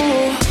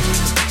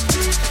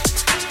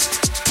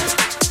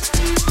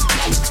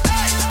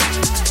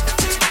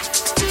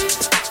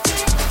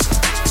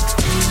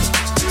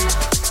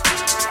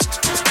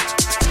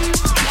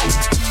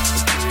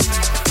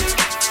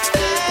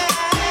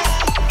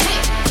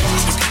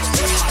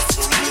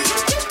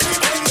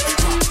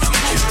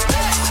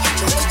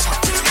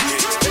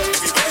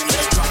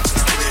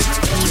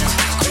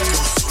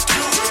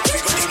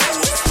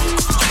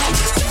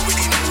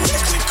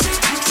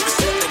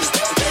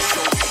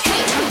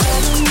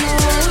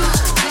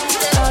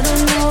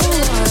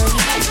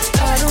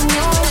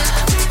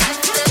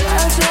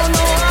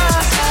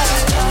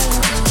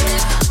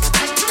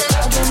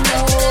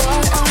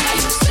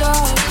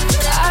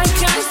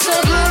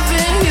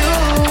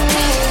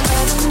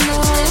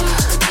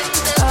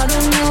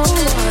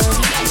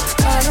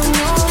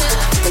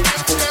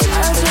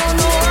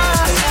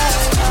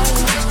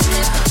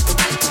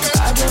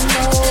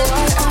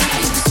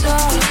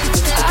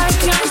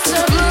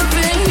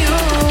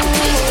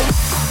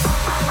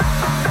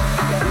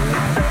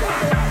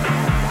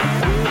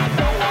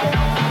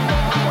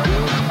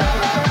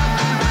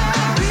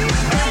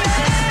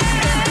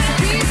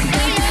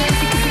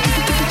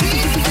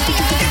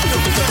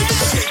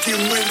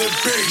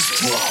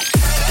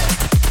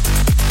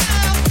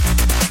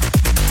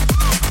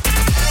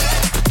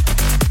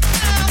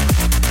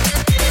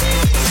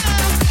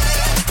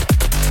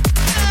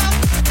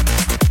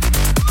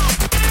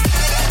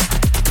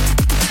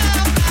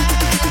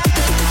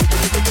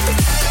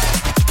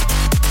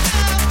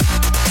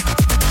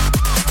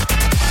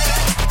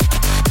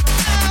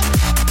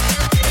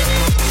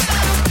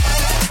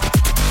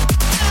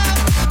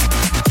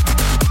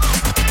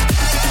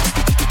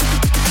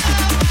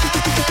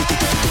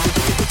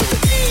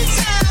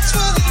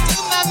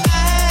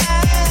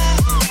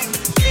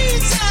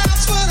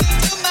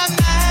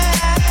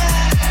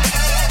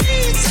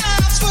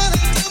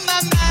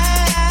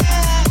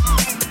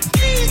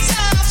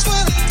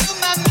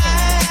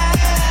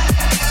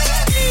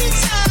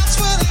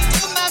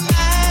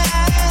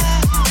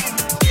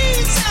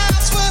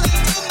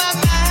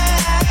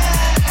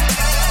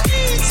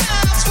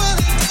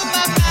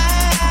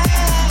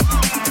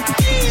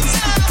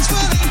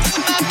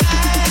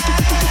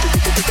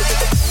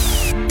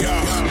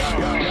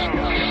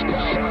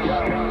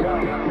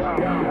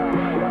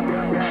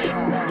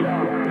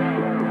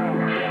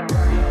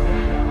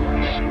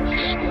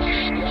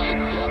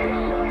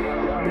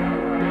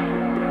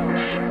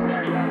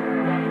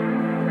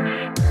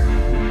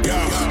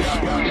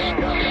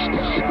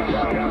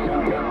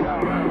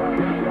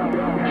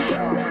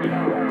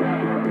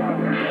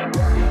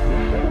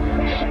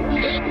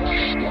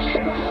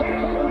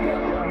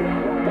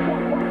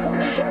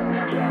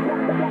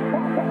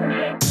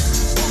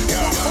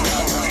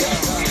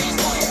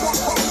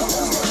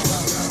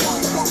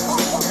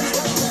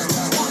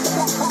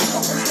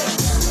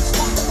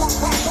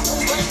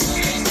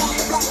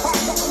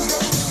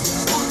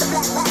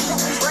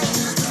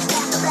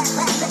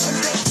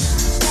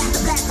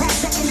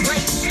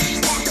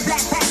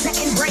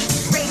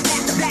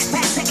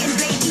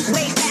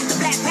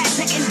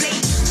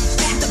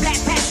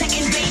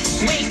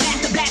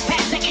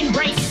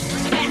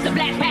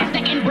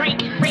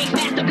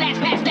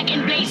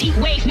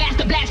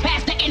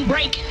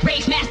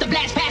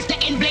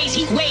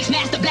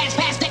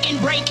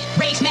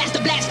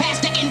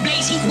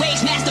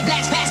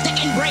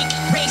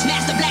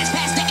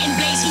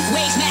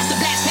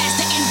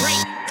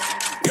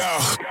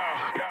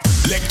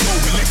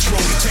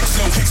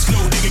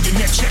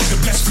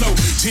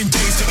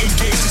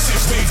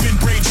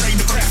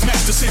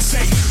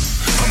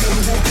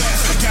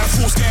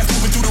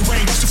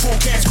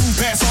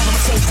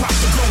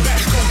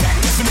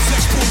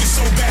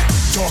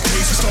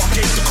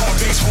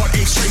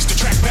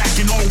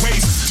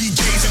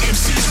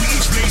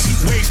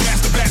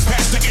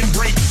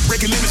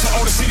 Breaking limits for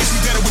all the cities.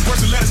 We better with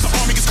words and letters. The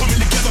army is coming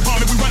together,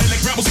 bombing. We running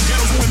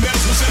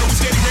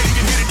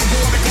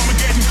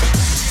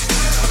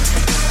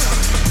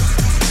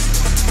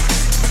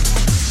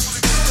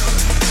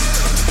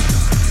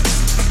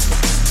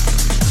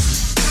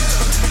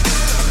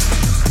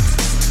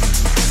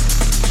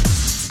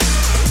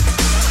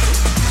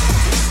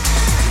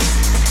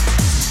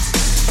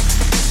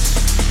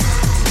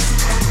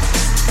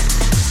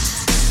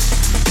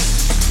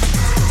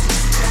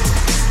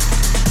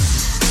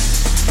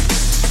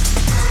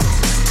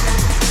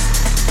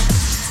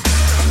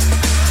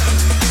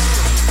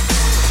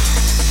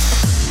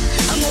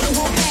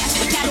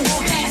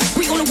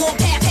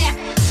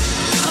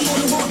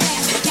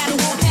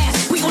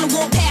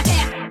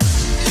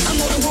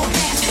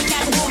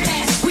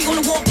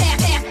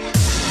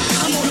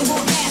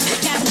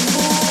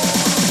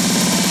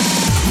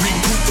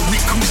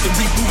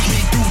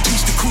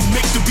crew,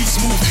 make the beat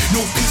smooth.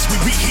 No peace, we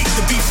reheat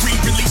the beat free.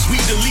 Release, we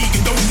the league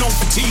and don't know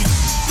fatigue.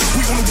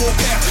 We on the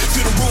warpath,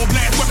 feel the raw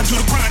blast, weapon to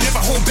the grind,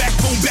 never hold back,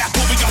 boom back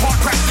over your heart,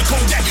 crack the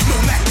Kodak.